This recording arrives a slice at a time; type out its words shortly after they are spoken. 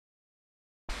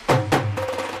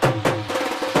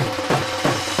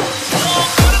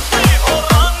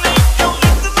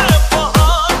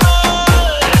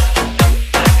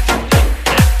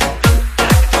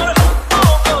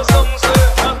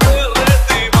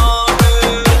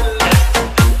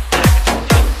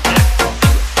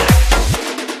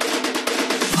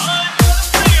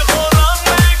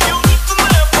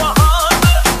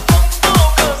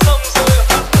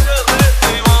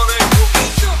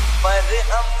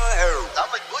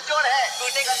मजबूत जोड़ है,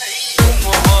 टूटेगा नहीं।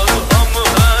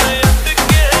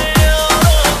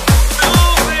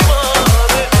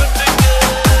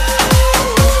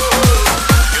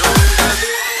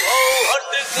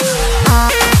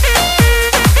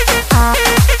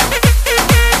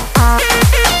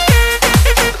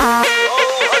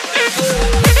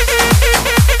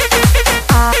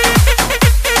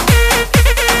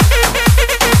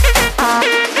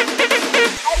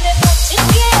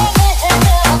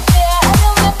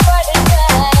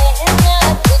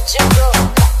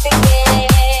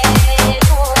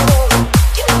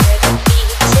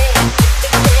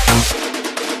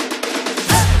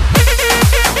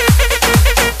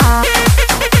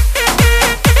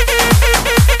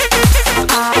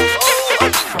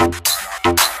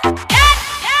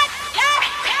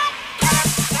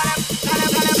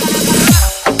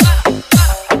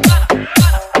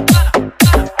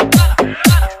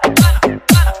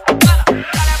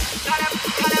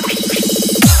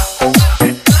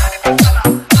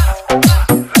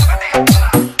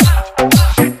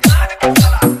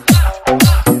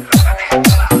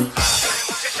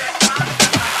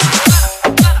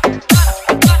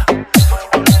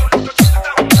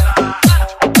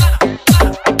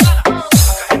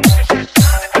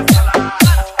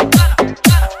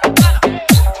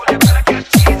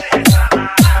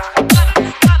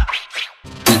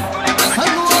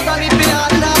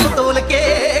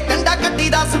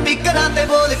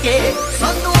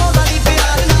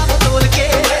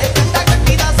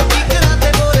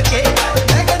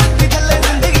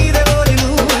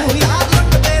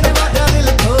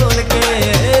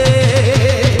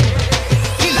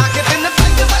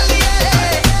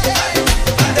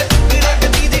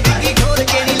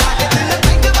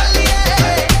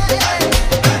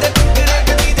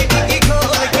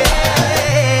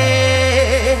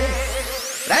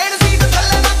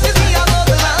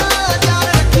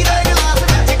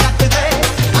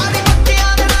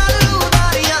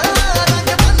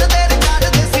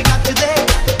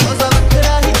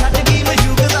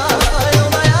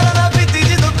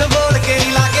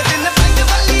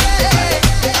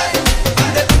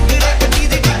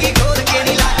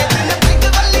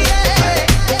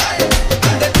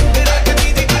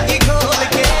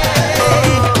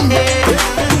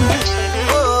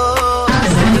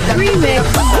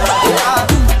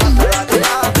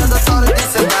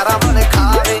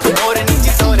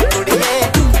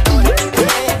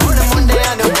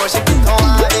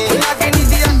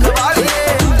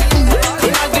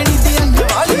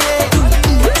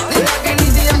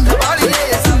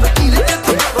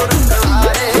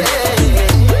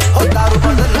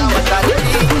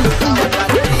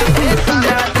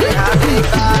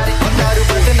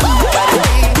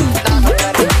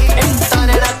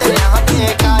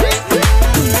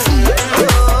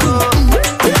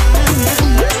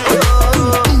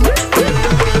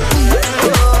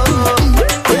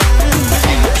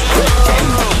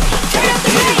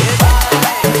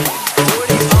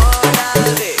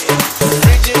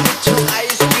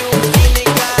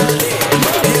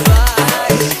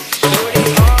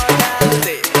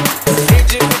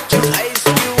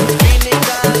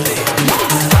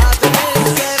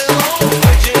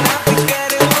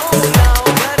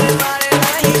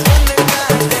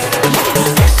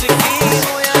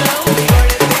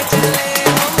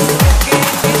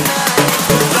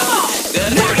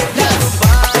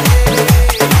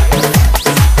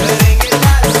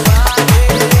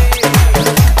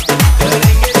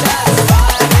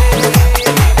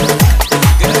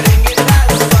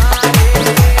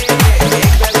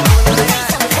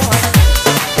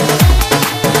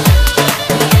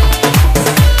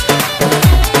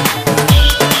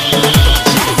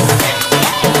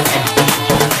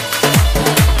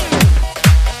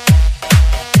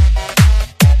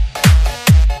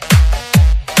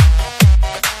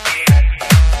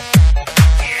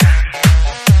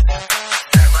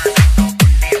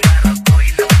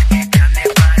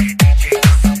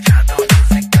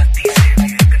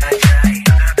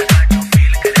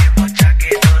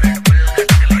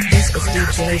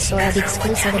 So I'll be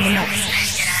exclusive in the mix.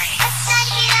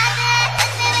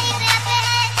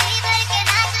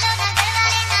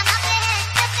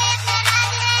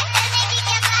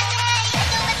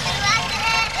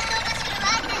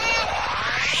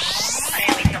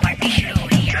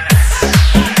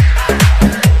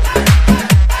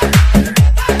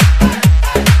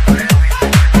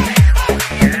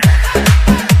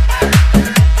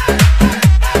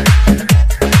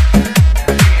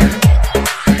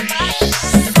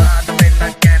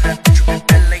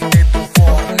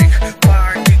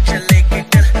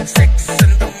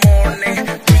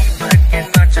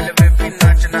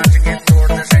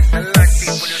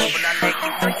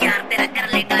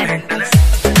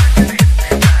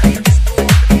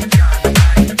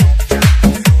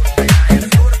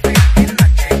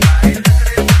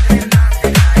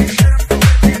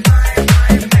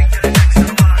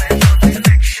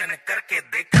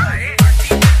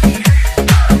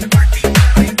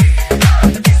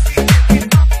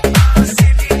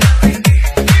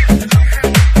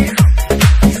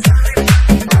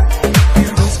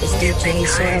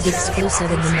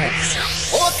 exclusive in the mix.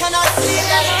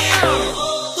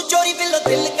 तू चोरी बिल्लो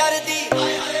दिल कर दी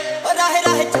राहे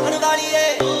राहे जान वाली है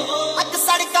अक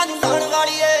सड़कां नूं लाण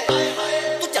वाली है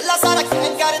तू चला सारा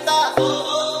गैंग करदा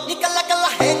निकला कला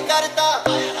हैंग करदा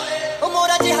ओ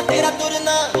मोरा जिहा तेरा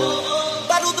तुरना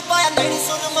बारूद पाया नैनी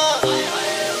सुरमा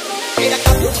तेरा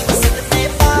काबू नहीं सकते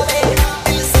पावे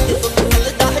दिल संग तू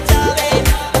निकलदा जावे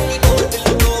अपनी गोल दिल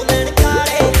को नैन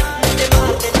काले मुझे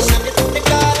मार दे निशान टूट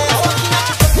काले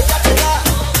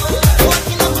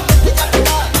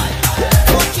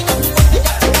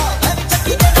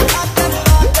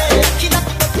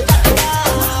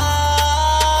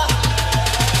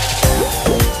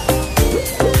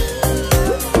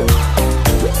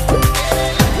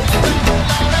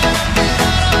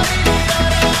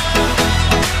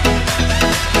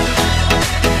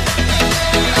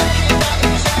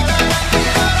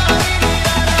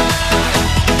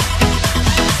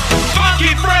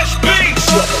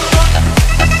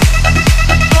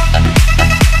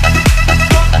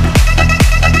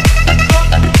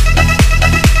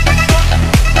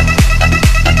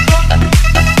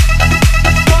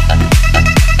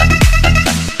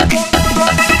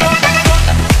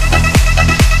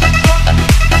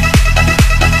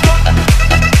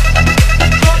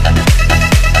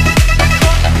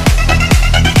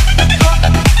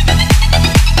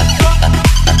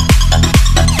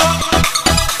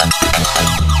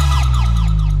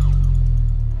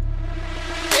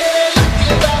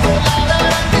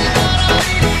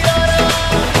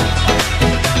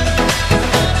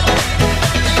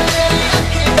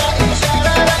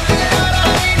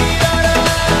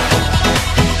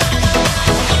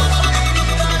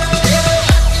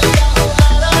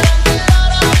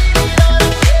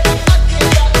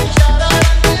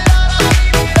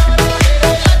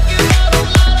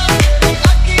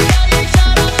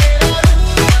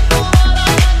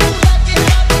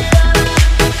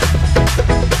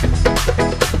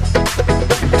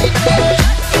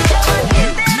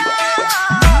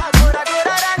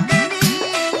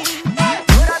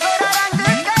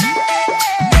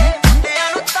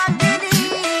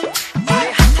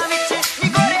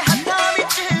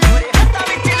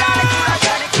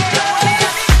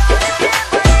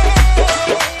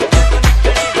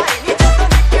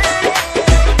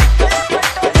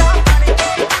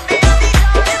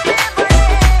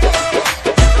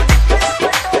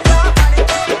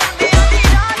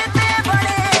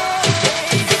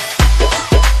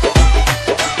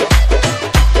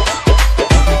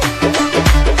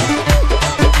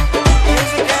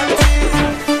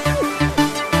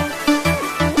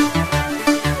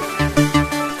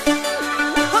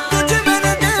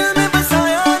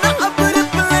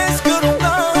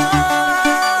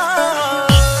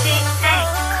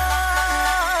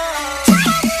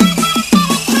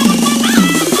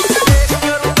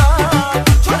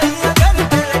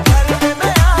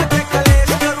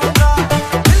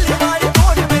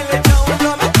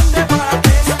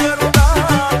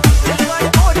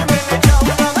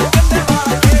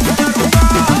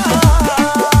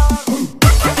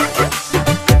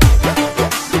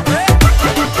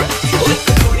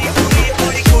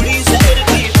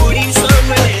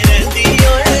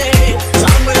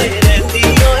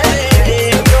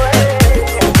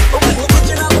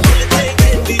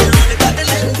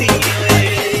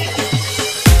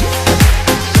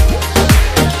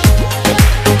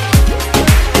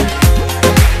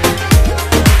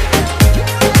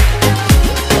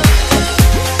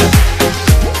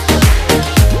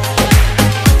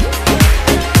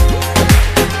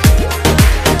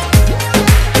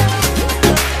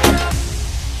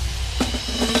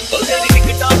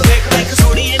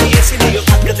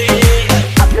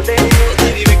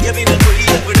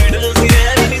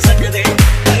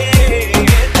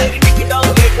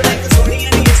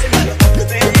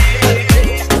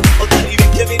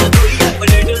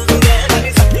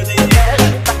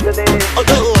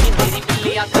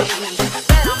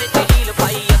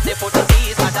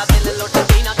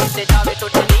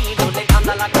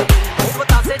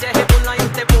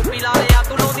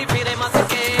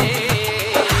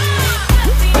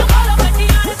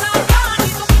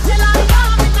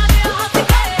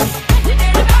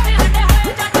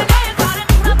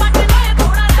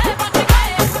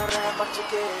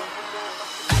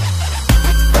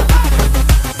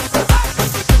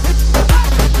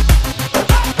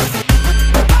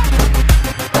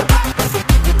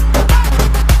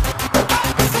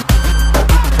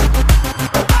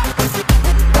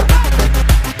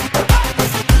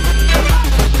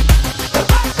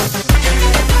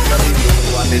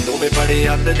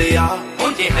ਅੱਧਦੇ ਆ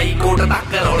ਪਹੁੰਚੇ ਹਾਈ ਕੋਰਟ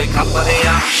ਤੱਕ ਰੌਲੇ ਖੱਪਦੇ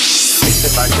ਆ ਇੱਥੇ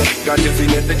ਤੱਕ ਗੱਜ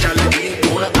ਸੀਨੇ ਤੇ ਚੱਲ ਗਈ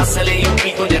ਹੁਣ ਅਸਲੇ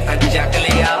ਯੂਪੀ ਤੋਂ ਜੱਟ ਚੱਕ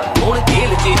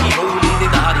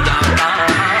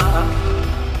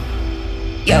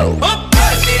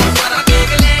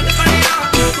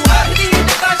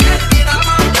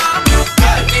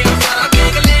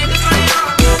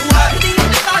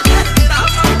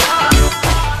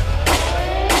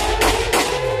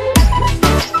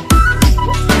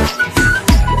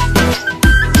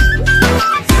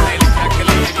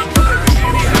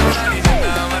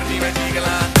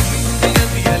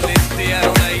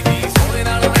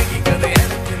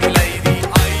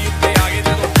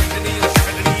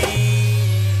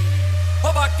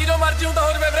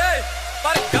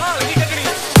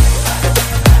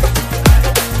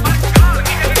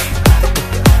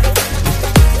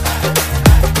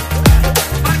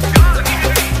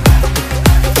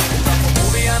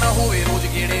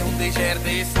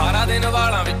सारा दिन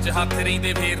वाला विच हथ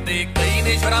रहिंदे फेरदे कई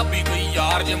ने शराबी कोई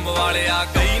यार जिम वाले आ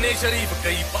कई ने शरीफ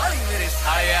कई पाली मेरे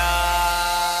साया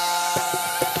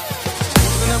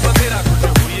बथेरा कुछ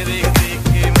हुई देख देख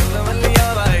के मतलब मल्लियां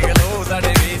दा गलो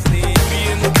साडे बेसती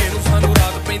पीए मुके नूं सानू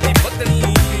रात पैंदी पत्नी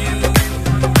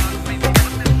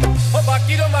ओ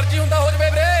बाकी जो मर्जी हुंदा हो जवे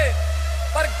वीरे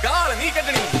पर गाल नहीं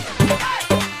कढनी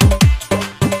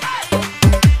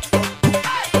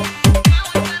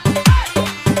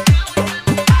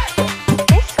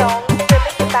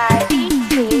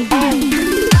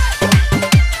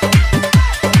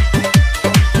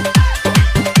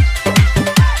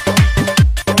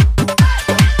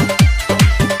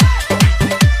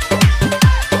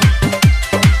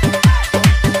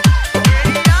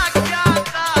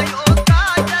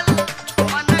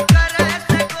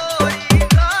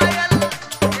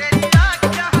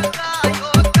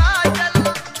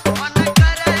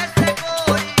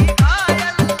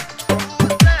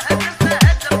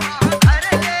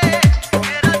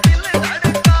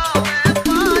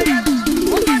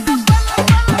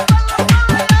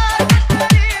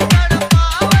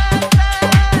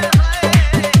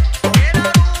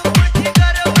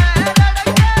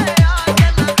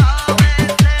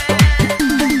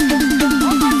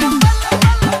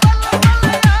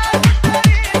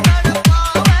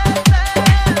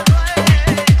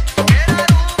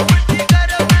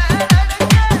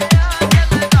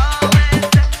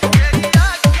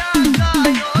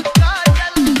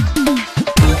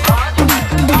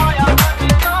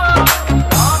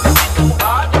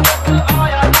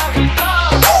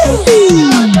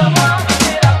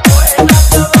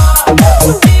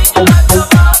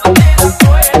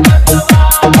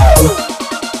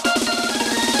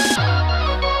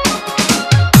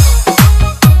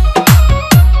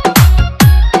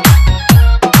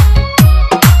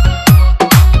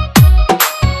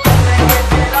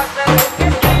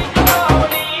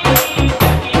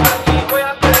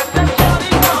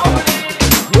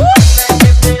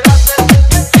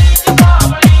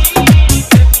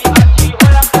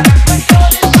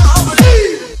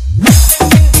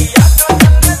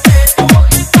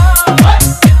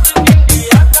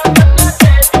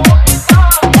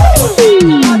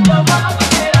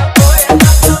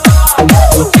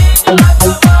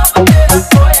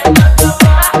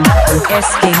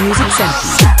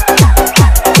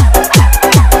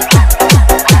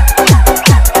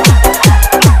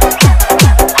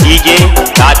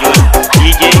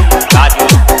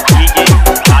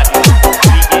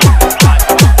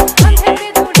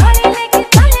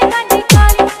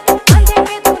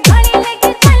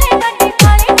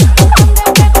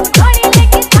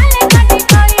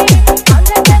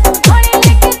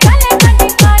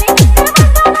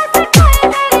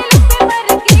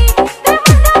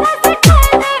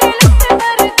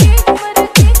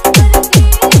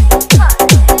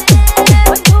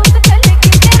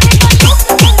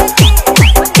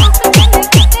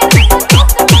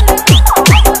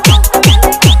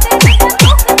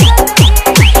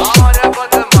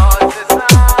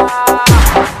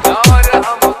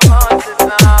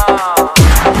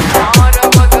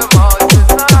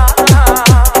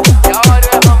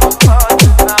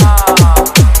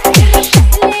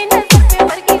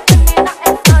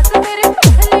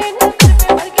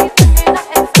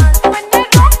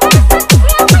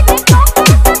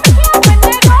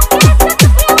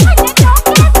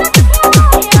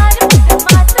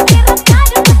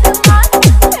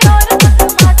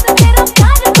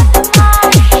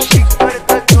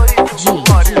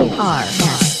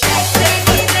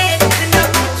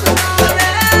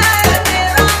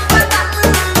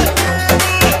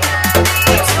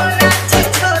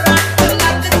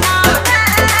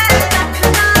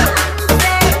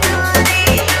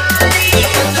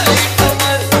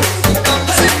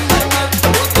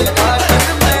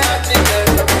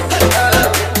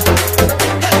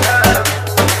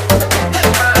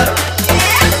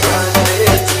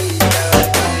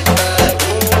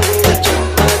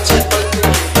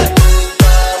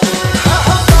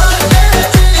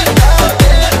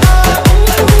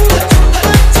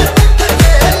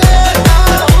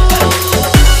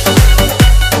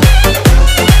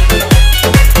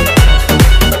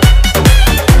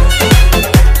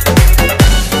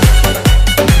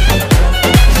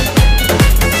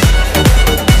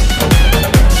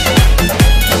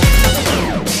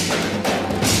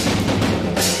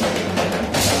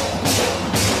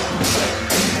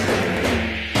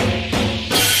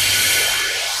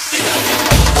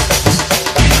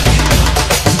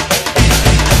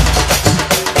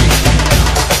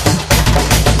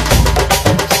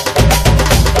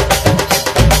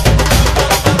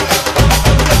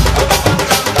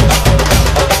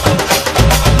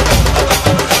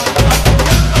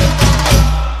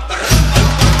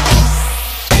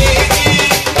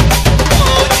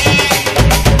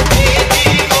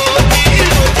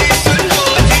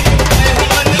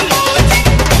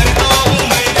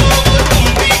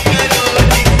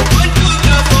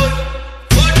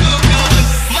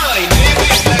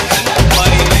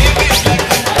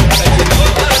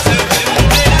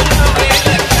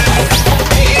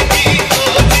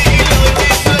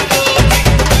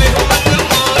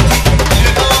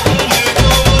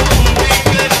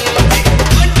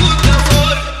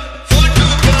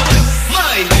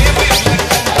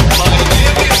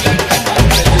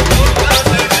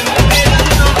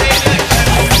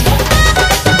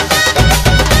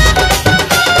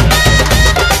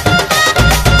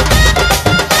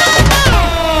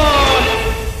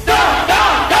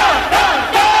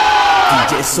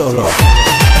DJ Solo.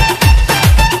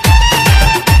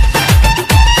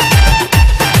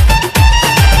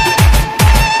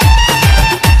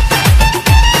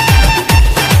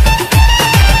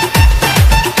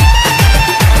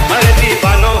 अरे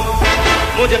दीवानो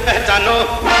मुझे पहचानो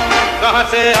कहाँ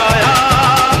से आया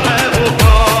मैं हूँ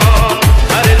कौन।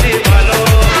 अरे दीवानो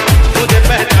मुझे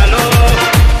पहचानो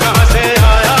कहाँ से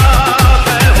आया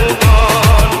मैं हूँ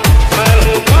कौन। मैं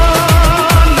हूँ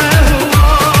कौन, मैं हूँ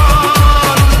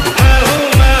कौन,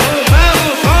 मैं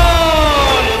हूँ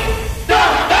कौन।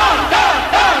 Down down down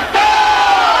down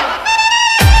down.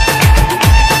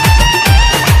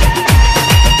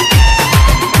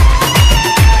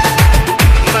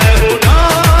 मैं हूँ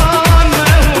डॉन,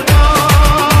 मैं हूँ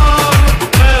डॉन,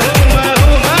 मैं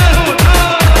हूँ डॉन।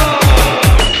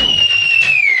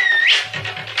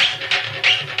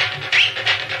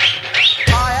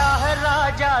 आया है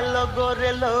राजा लोगो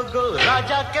रे लोगो,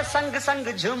 राजा के संग संग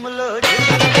झूम लो झूम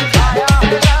लो। आया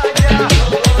है राजा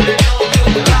लोगो रे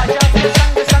लोगो, राजा के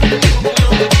संग संग झूम लो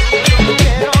झूम लो।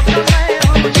 शेरों का मैं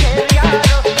हूँ शेर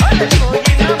यारो, अरे कोई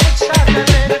ना मुझसा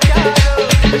करे प्यारो।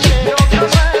 शेरों का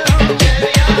मैं हूँ शेर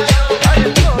यारो, अरे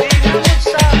कोई ना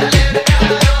मुझसा करे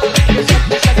प्यारो। ये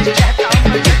सच सच कहता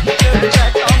मैं, सच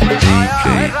कहता मैं। आया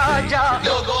है राजा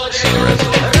लोगो रे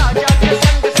लोगो, राजा के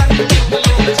संग संग झूम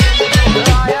लो झूम लो।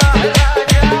 आया है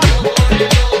राजा लोगो रे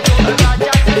लोगो,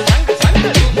 राजा के संग संग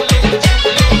झूम लो झूम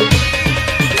लो।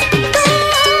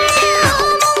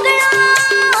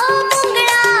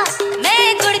 मैं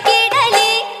गुड़ की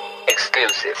डली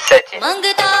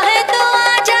मंगता है तो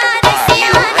आजा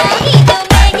रसिया, नहीं तो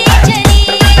मैं ये चली।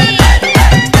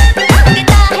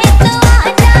 मंगता है तो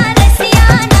आजा रसिया,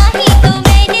 नहीं तो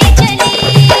मैं ये चली।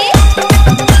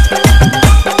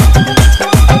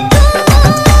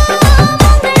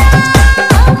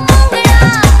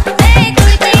 मैं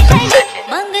गुड़ की डली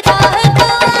मंगता है तो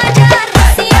आजा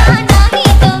रसिया,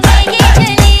 नहीं तो मैं ये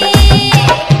चली।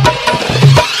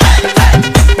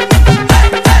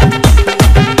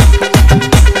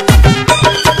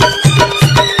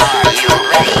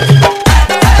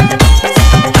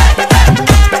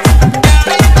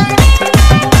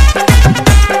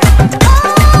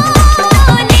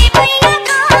 ले भैया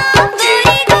का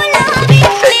गोरी गुलाबी,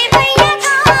 ले भैया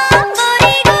का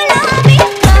गोरी गुलाबी।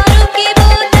 दारू की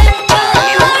बोतल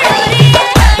छोड़ो रे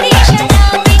अनाड़ी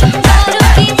शराबी, दारू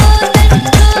की बोतल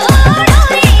छोड़ो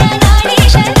रे अनाड़ी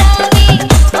शराबी।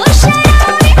 ओ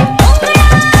शराबी मुंगड़ा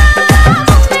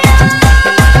मुंगड़ा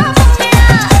मुंगड़ा,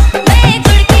 मैं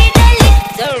गुड़ की डली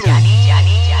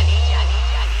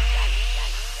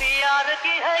प्यार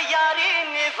की है यारी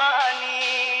निभानी।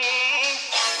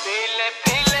 पीले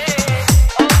पीले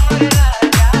ओ मोर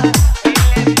राजा,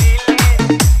 पीले पीले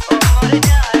ओ मोर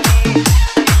जानी।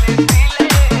 पीले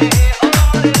पीले ओ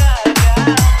मोर राजा,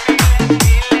 पीले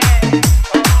पीले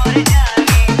ओ मोर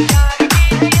जानी। प्यार की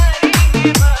है यारी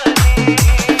निभानी। पीले पीले ओ मोर राजा,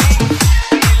 पीले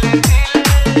पीले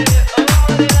ओ मोर जानी। पीले पीले ओ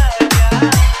मोर राजा,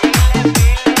 पीले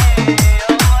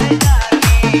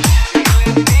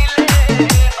पीले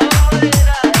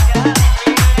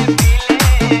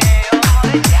ओ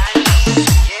मोर जानी।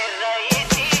 ये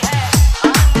रईसी है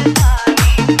खानदानी, ये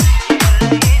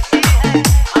रईसी है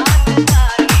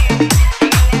खानदानी।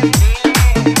 पीले पीले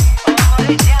ओ मोर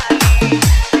जानी,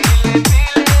 पीले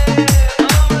पीले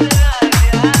ओ मोर राजा,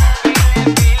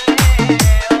 पीले पीले ओ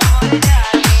मोर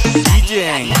जानी।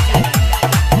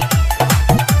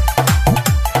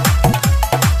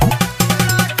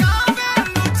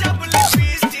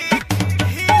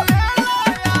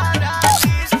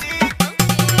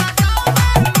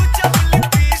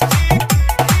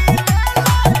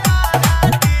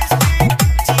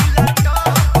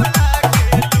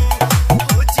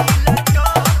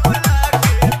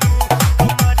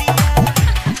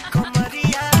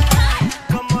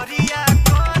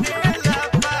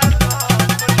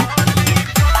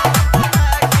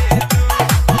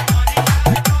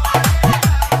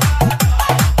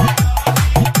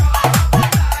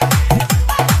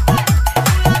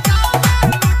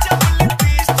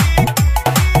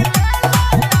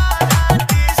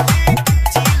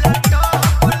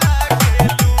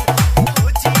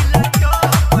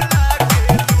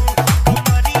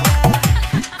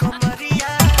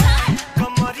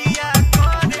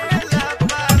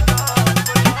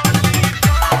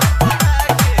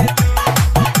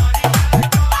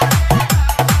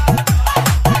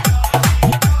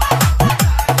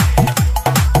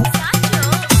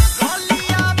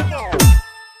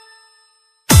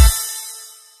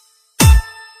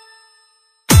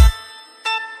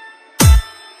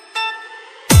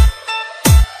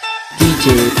 DJ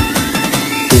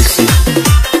Tulsi,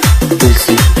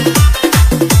 Tulsi.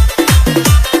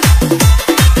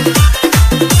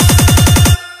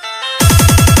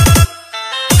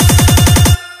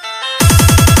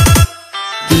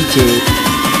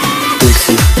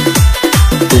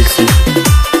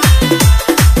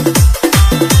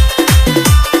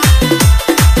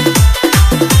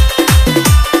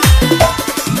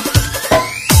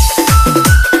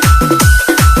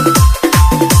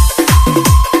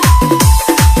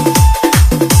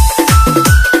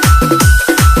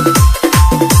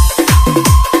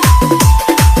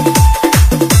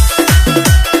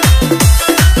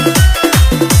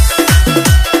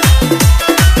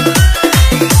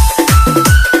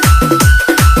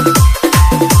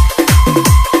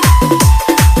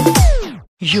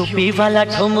 वाला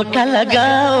ठुमका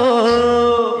लगाओ,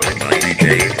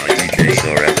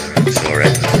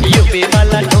 यूपी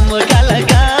वाला ठुमका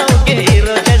लगाओ के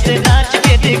हीरो जैसे नाच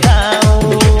के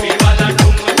दिखाओ, यूपी वाला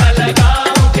ठुमका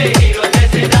लगाओ के हीरो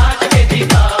जैसे नाच के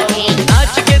दिखाओ,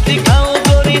 नाच के दिखाओ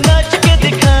गोरी नाच के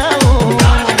दिखाओ,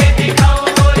 नाच के दिखाओ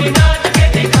गोरी नाच के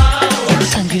दिखाओ,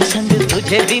 संग संग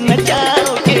तुझे भी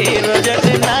नचाओ के हीरो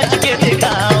जैसे नाच के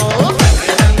दिखाओ,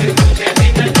 संग तुझे भी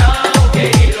नचाओ के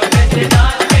हीरो जैसे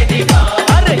नाच के दिखाओ,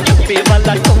 अरे यूपी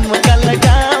वाला ठुमका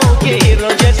लगाओ के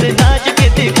हीरो जैसे नाच के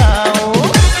दिखाओ।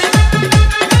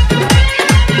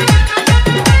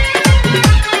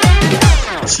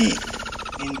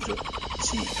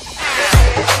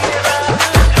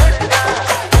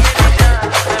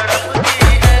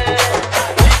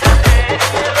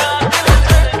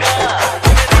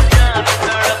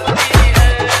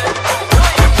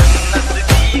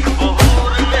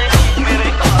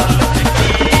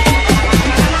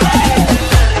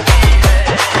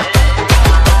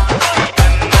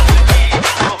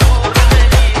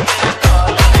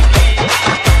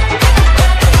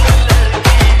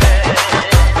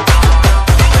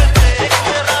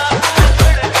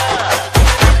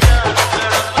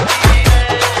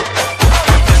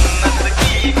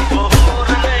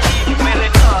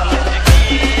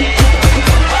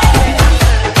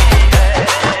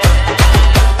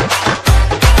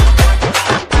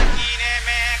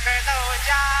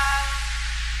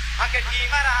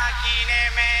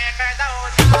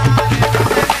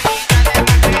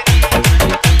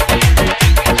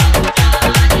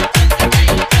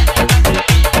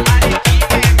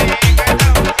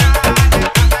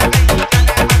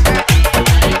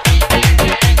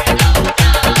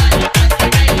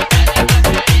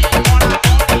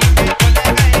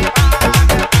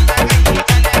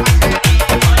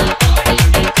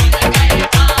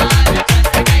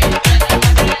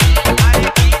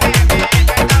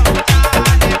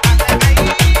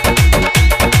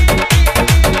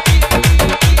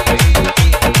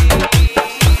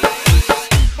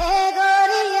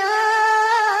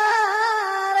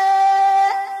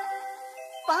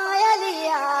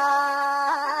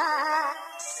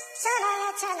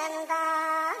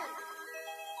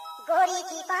 गोरी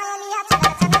की पायलिया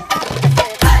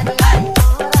चला चला